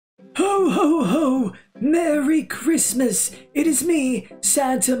Ho ho ho! Merry Christmas! It is me,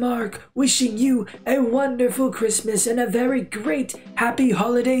 Santa Mark, wishing you a wonderful Christmas and a very great happy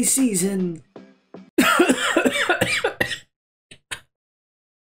holiday season.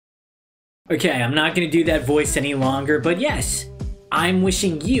 Okay, I'm not gonna do that voice any longer, but yes, I'm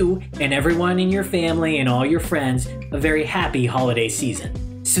wishing you and everyone in your family and all your friends a very happy holiday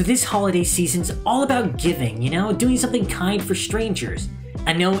season. So this holiday season's all about giving, you know, doing something kind for strangers.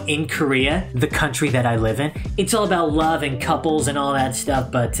 I know in Korea, the country that I live in, it's all about love and couples and all that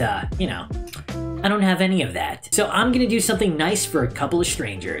stuff, but you know, I don't have any of that. So I'm gonna do something nice for a couple of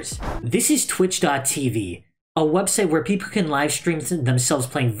strangers. This is Twitch.tv, a website where people can live stream themselves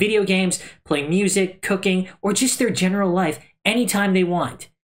playing video games, playing music, cooking, or just their general life anytime they want.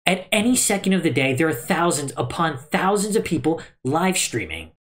 At any second of the day, there are thousands upon thousands of people live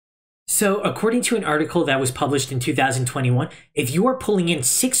streaming. So according to an article that was published in 2021, if you are pulling in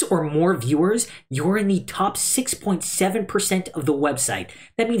 6 or more viewers, you're in the top 6.7% of the website.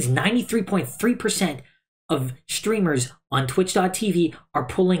 That means 93.3% of streamers on Twitch.tv are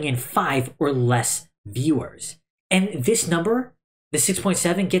pulling in 5 or less viewers. And this number, the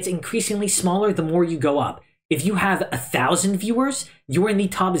 6.7, gets increasingly smaller the more you go up. If you have 1,000 viewers, you're in the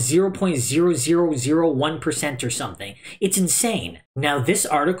top 0.0001% or something. It's insane. Now, this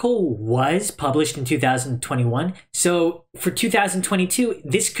article was published in 2021, so for 2022,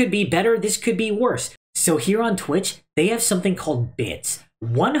 this could be better, this could be worse. So here on Twitch, they have something called bits.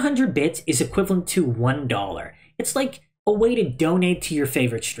 100 bits is equivalent to $1. It's like a way to donate to your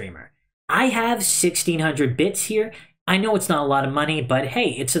favorite streamer. I have 1,600 bits here. I know it's not a lot of money, but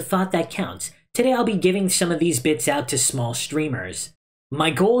hey, it's a thought that counts. Today I'll be giving some of these bits out to small streamers.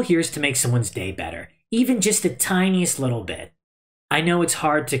 My goal here is to make someone's day better, even just the tiniest little bit. I know it's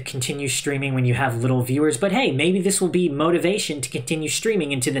hard to continue streaming when you have little viewers, but hey, maybe this will be motivation to continue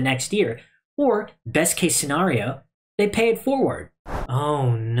streaming into the next year. Or, best case scenario, they pay it forward.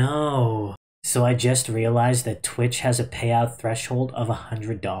 Oh no. So I just realized that Twitch has a payout threshold of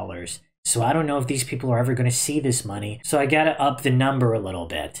 $100. So I don't know if these people are ever going to see this money. So I gotta up the number a little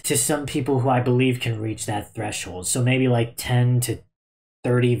bit to some people who I believe can reach that threshold. So maybe like 10 to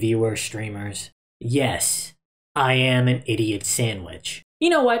 30 viewer streamers. Yes, I am an idiot sandwich. You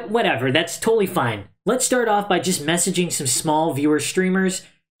know what? Whatever. That's totally fine. Let's start off by just messaging some small viewer streamers.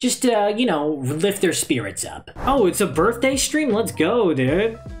 Just to, you know, lift their spirits up. Oh, it's a birthday stream? Let's go,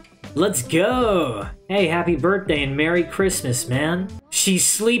 dude. Let's go! Hey, happy birthday and Merry Christmas, man. She's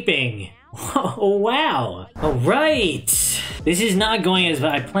sleeping. Oh, wow. All right. This is not going as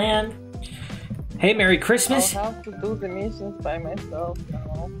I planned. Hey, Merry Christmas. I'll have to do the missions by myself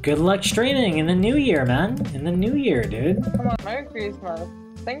now. Good luck streaming in the new year, man. In the new year, dude. Come on, Merry Christmas.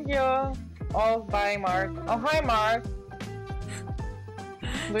 Thank you. Oh, bye, Mark. Oh, hi, Mark.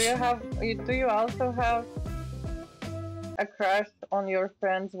 Do you also have a crush on your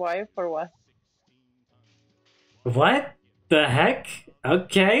friend's wife or what? What the heck?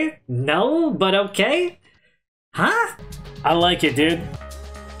 Okay. No, but okay. Huh? I like it, dude.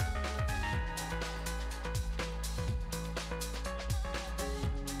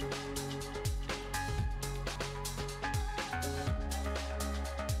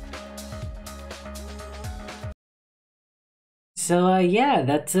 So, yeah,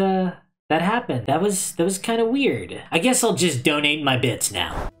 that happened. That was kind of weird. I guess I'll just donate my bits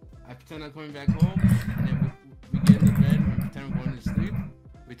now. I pretend I'm coming back home, and then we get into bed, and pretend I'm going to sleep.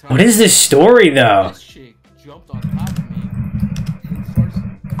 What is this story, though? This chick jumped on top of me and starts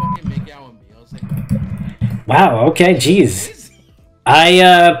fucking making out with me. I was like, wow, okay, jeez.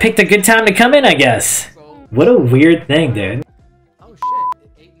 I picked a good time to come in, I guess. What a weird thing, dude. Oh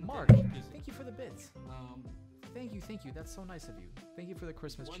shit, Mark, thank you for the bits. Thank you, that's so nice of you. Thank you for the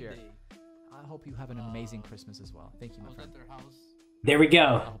Christmas cheer. I hope you have an amazing Christmas as well. Thank you, my friend. There we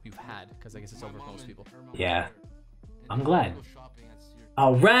go. I hope you've had, because I guess it's over for most people. Yeah. I'm glad.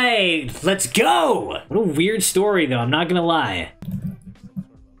 Alright, let's go! What a weird story, though, I'm not gonna lie.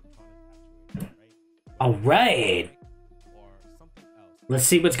 Alright. Let's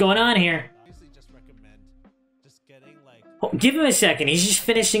see what's going on here. Oh, give him a second, he's just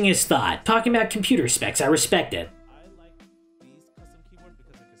finishing his thought. Talking about computer specs, I respect it.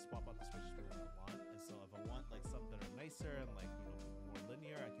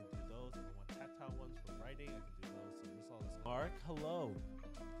 Mark, hello.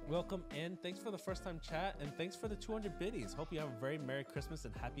 Welcome in. Thanks for the first time chat, and thanks for the 200 biddies. Hope you have a very Merry Christmas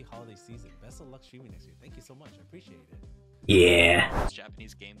and Happy Holiday Season. Best of luck streaming next year. Thank you so much. I appreciate it. Yeah.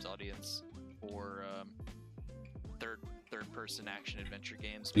 Japanese games audience for third-person action adventure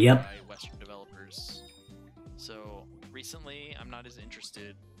games made Yep. by Western developers. So recently, I'm not as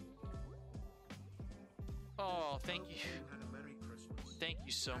interested Oh, thank you. Thank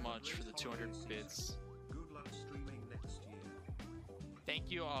you so much for the 200 bits.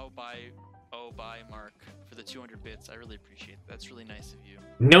 Thank you, oh bye Mark, for the 200 bits. I really appreciate it. That's really nice of you.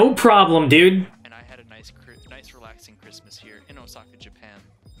 No problem, dude. And I had a nice relaxing Christmas here in Osaka, Japan.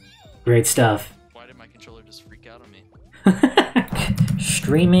 Great stuff. Why did my controller just freak out on me?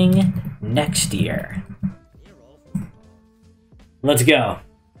 Streaming next year. Let's go.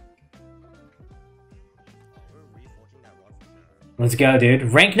 Let's go, dude.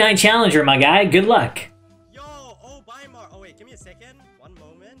 Rank 9 challenger, my guy. Good luck. Yo, oh, bye, Mark. Oh, wait, give me a second. One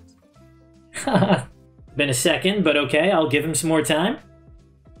moment. Been a second, but okay. I'll give him some more time.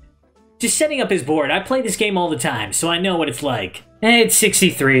 Just setting up his board. I play this game all the time, so I know what it's like. It's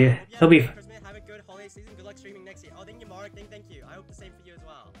 63. Yeah, He'll be... Have a good holiday season. Good luck streaming next year. Oh, thank you, Mark. Thank you. I hope the same for you as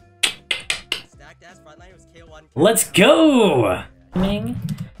well. Stacked ass frontline was K1. Let's go!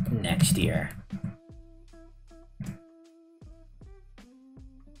 Next year.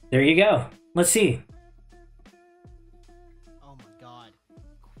 There you go. Let's see. Oh my god.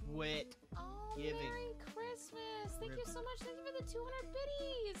 Quit giving. Merry Christmas! Thank you so much. Thank you for the 200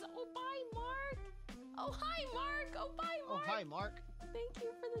 biddies. Oh, bye, Mark. Oh, hi, Mark. Oh, bye, Mark. Oh, hi, Mark. Thank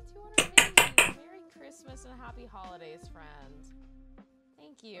you for the 200 biddies. Merry Christmas and happy holidays, friend.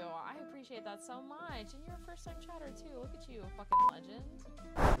 Thank you. I appreciate that so much. And you're a first-time chatter, too. Look at you, fucking legend.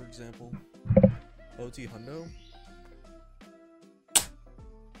 For example, OT Hundo.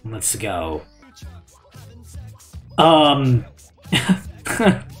 Let's go.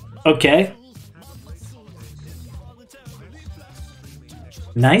 Okay.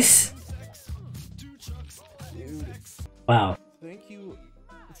 Nice. Dude, Wow. thank you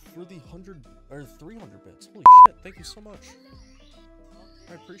for the 100 or 300 bits. Holy shit, thank you so much.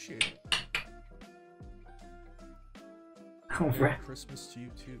 I appreciate it. Alright. Merry Christmas to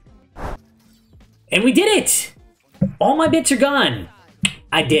you too. And we did it! All my bits are gone.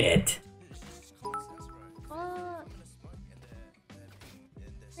 I did it.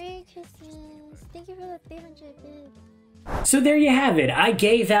 Merry Christmas. Thank you for the 300 biddies. So there you have it. I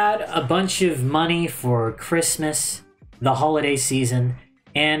gave out a bunch of money for Christmas, the holiday season,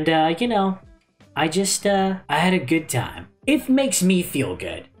 and, you know, I had a good time. It makes me feel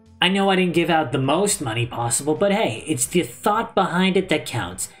good. I know I didn't give out the most money possible, but hey, it's the thought behind it that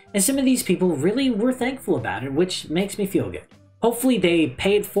counts. And some of these people really were thankful about it, which makes me feel good. Hopefully they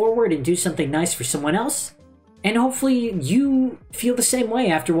pay it forward and do something nice for someone else. And hopefully you feel the same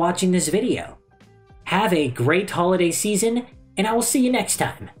way after watching this video. Have a great holiday season, and I will see you next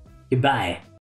time. Goodbye.